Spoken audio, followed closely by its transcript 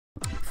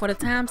For the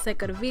time's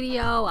sake of the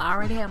video, I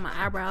already have my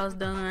eyebrows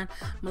done.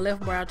 My left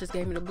brow just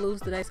gave me the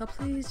blues today, so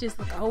please just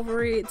look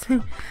over it.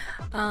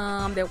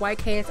 That white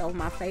cast over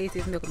my face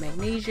is Milk of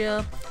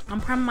Magnesia.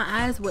 I'm priming my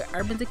eyes with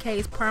Urban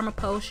Decay's Primer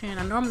Potion.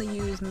 I normally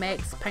use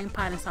MAC's Paint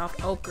Pot and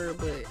Soft Ochre,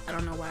 but I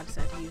don't know why I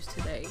decided to use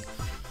today.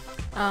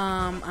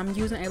 I'm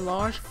using a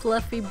large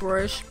fluffy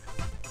brush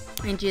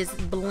and just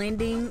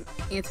blending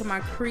into my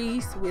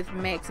crease with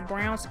MAC's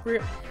Brown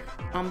Script.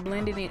 I'm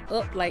blending it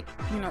up, like,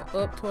 you know,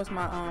 up towards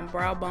my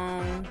brow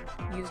bone,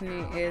 using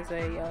it as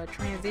a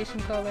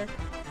transition color.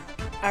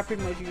 I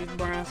pretty much use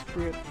Brown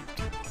Script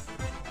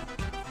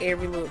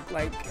every look.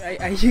 Like,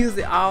 I use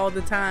it all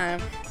the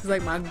time. It's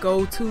like my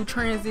go-to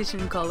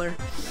transition color.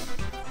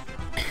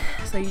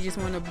 So you just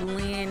want to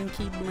blend,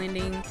 keep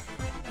blending,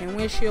 and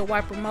windshield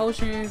wiper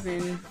motions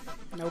in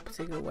no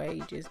particular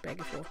way, just back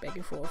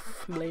and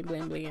forth, blend,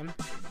 blend, blend.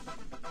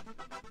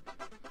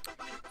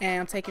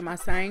 And I'm taking my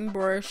same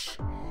brush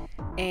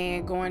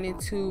and going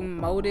into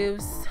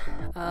Motives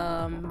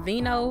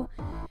Vino,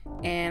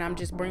 and I'm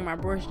just bringing my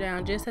brush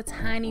down just a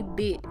tiny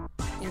bit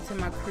into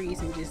my crease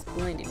and just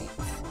blending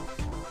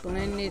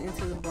it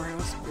into the brown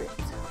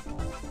script.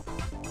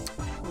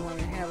 We want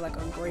to have like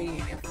a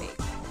gradient effect.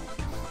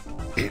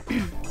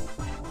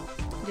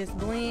 Just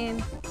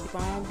blend, keep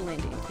on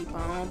blending,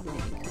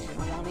 because you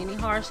don't want any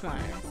harsh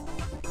lines.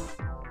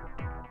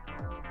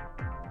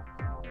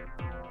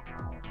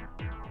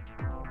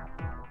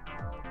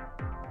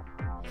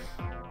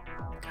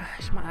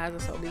 Gosh, my eyes are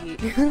so big.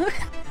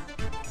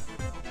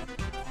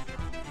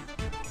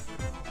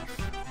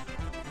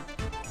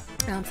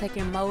 I'm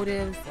taking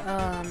Motives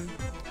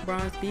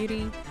Bronze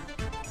Beauty,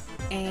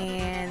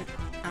 and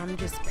I'm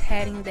just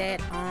patting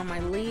that on my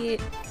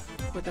lid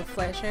with a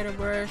flat shader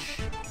brush.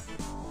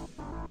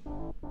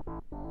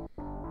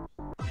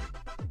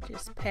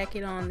 Just pack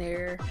it on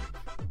there.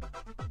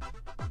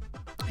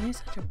 And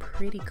it's such a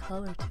pretty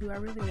color too. I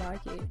really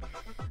like it.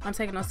 I'm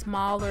taking a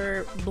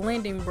smaller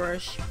blending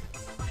brush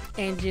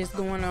and just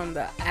going on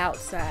the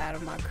outside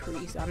of my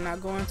crease. I'm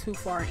not going too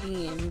far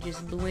in. I'm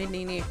just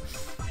blending it.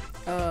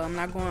 I'm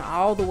not going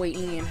all the way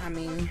in, I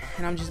mean,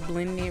 and I'm just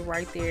blending it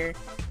right there.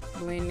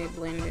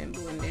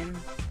 Blending.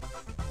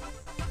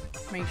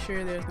 Make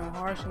sure there's no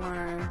harsh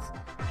lines.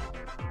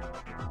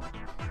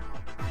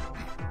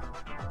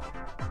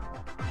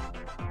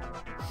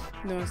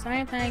 Doing the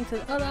same thing to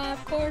the other eye,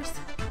 of course.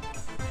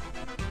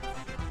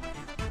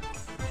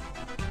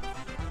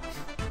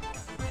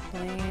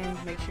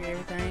 Blend, make sure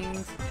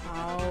everything's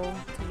all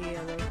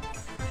together.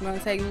 I'm going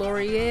to take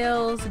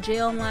Loreal's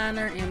gel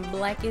liner in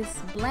Blackest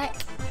Black.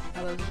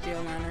 I love this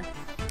gel liner.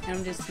 And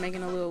I'm just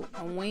making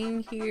a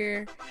wing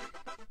here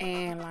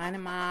and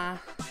lining my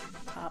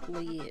top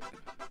lid.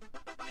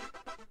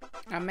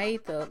 I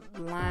made the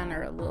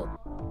liner a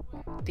little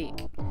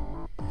thick.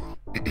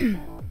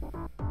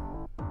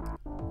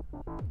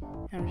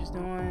 I'm just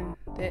doing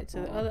that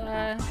to the other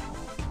eye.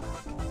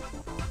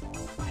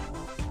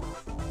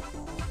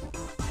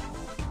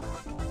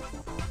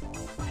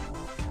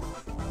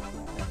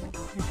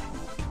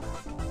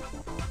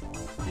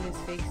 I'm just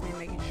fixing it,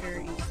 making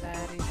sure each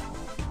side is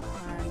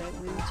lined up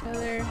with each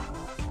other.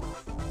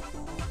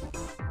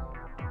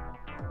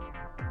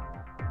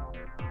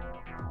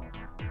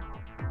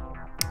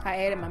 I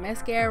added my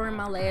mascara and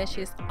my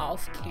lashes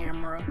off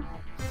camera.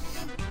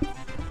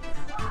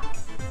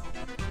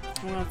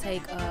 I'm gonna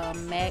take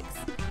MAC's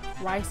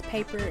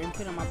Ricepaper and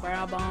put on my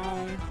brow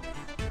bone.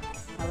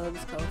 I love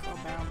this color for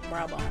a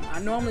brow bone. I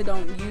normally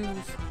don't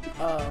use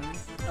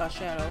a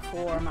shadow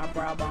for my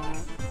brow bone,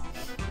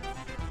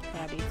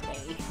 but I did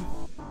today.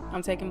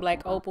 I'm taking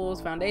Black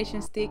Opal's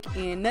foundation stick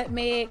in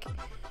Nutmeg,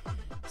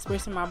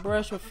 spritzing my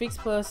brush with Fix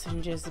Plus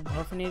and just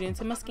buffing it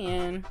into my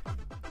skin.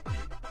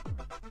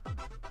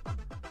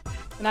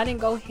 And I didn't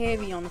go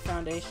heavy on the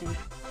foundation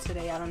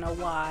today. I don't know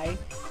why,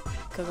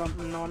 because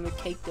I'm normally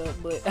caked up,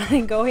 but I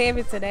didn't go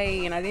heavy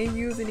today, and I didn't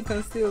use any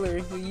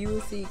concealer. But you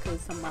will see, because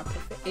some of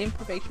my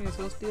imperfections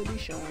will still be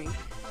showing,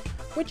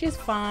 which is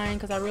fine,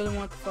 because I really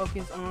want to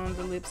focus on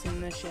the lips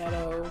and the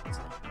shadows.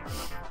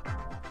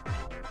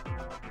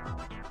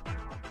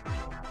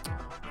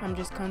 I'm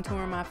just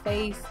contouring my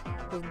face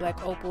with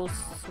Black Opal's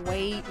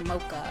Suede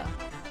Mocha.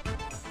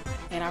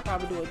 And I'll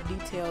probably do a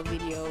detailed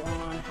video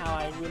on how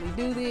I really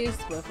do this,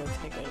 but for the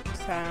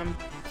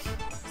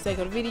sake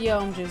of the video,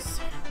 I'm just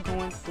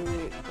going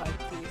through it like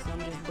this. I'm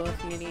just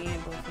buffing it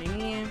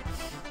in,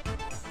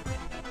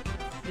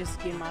 just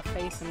give my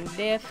face some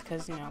depth,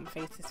 because you know my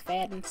face is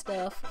fat and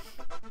stuff.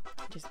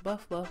 Just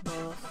buff.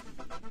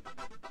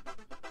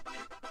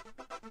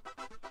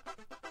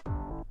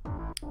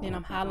 Then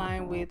I'm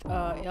highlighting with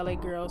LA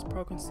Girls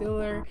Pro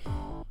Concealer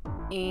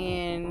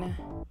in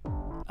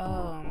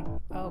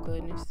oh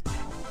goodness,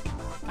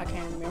 I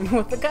can't remember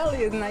what the color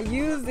is, and I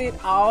use it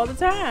all the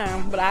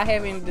time, but I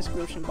have it in the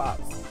description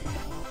box.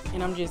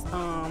 And I'm just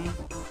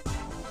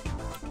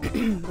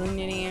blending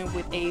it in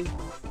with a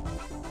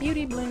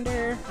beauty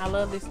blender. I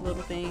love this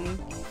little thing.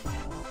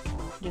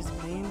 Just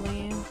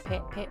blend,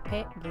 pat,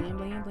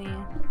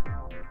 blend.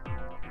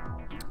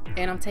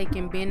 And I'm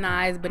taking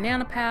Nye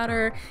Banna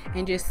Powder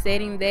and just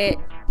setting that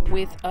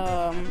with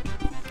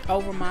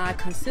over my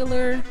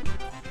concealer,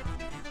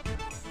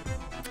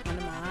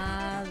 under my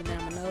eyes,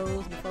 down my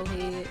nose, my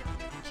forehead,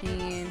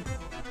 chin,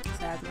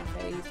 sides of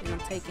my face. And I'm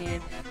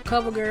taking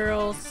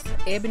CoverGirl's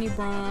Ebony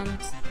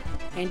Bronze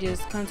and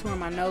just contouring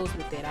my nose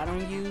with that. I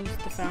don't use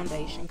the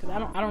foundation because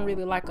I don't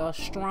really like a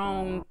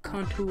strong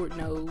contoured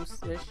nose.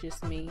 That's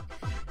just me.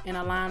 And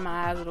I line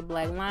my eyes with a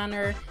black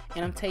liner,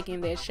 and I'm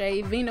taking that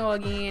shade Vino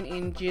again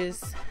and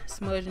just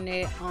smudging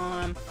that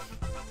on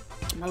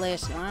my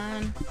lash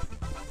line.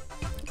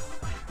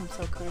 I'm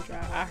so country.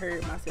 I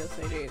heard myself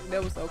say that.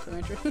 That was so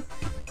country.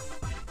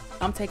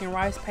 I'm taking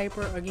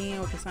Ricepaper again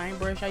with the same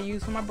brush I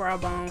use for my brow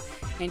bone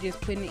and just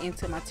putting it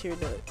into my tear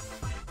duct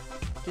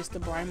just to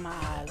brighten my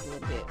eyes a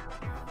little bit.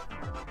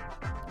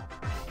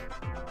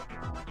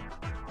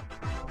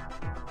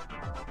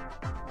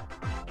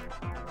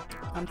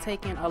 I'm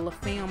taking a La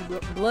Femme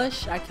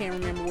blush. I can't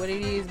remember what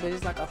it is, but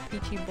it's like a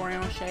peachy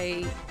brown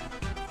shade.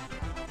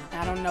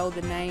 I don't know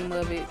the name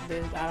of it.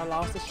 I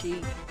lost the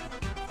sheet.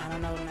 I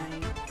don't know the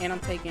name. And I'm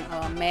taking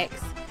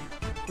MAC's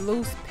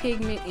Loose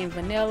Pigment in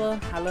Vanilla.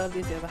 I love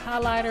this as a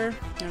highlighter.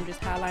 I'm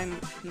just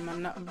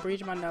highlighting my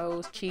bridge of my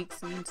nose,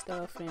 cheeks and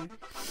stuff, and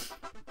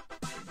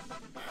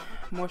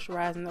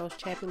moisturizing those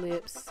chappy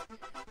lips.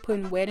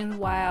 Putting Wet n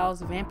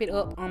Wild's Vamp It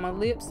Up on my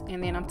lips,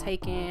 and then I'm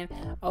taking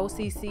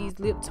Occ's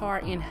Lip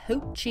Tar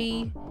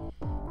Hoochie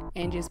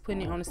and just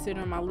putting it on the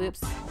center of my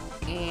lips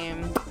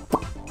and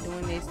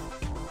doing this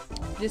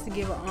just to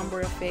give an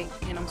ombre effect.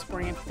 And I'm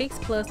spraying Fix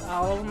Plus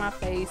all over my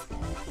face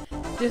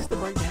just to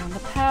break down the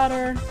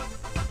powder.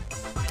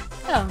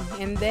 Oh,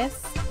 and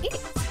that's it,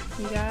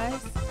 you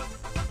guys.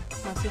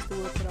 My sister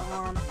will put her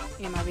arm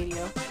in my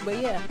video,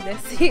 but yeah,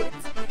 that's it.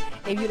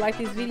 If you like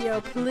this video,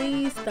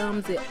 please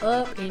thumbs it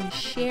up and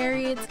share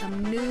it.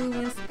 I'm new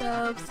and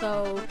stuff,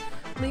 so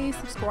please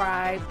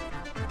subscribe.